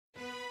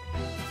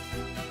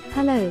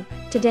Hello,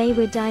 today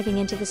we're diving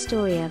into the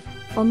story of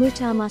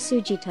Ōmura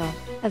Masujirō,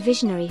 a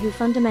visionary who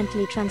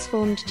fundamentally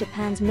transformed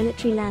Japan's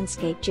military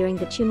landscape during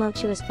the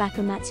tumultuous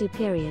Bakumatsu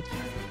period.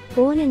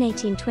 Born in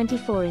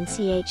 1824 in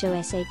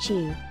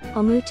Choshu,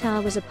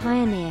 Ōmura was a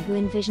pioneer who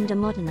envisioned a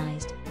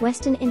modernized,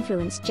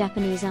 Western-influenced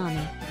Japanese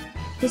army.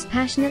 His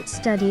passionate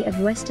study of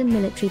Western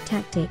military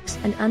tactics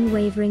and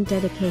unwavering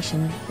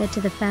dedication led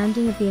to the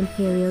founding of the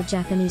Imperial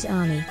Japanese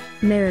Army,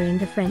 mirroring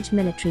the French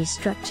military's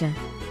structure.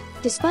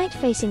 Despite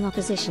facing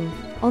opposition,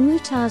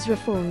 Ōmura's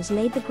reforms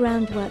laid the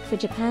groundwork for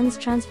Japan's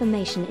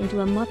transformation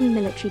into a modern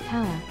military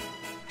power.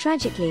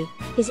 Tragically,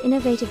 his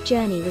innovative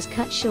journey was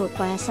cut short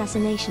by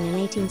assassination in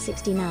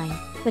 1869,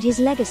 but his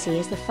legacy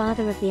as the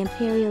father of the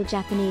Imperial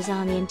Japanese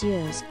Army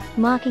endures,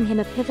 marking him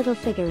a pivotal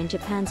figure in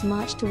Japan's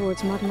march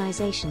towards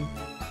modernization.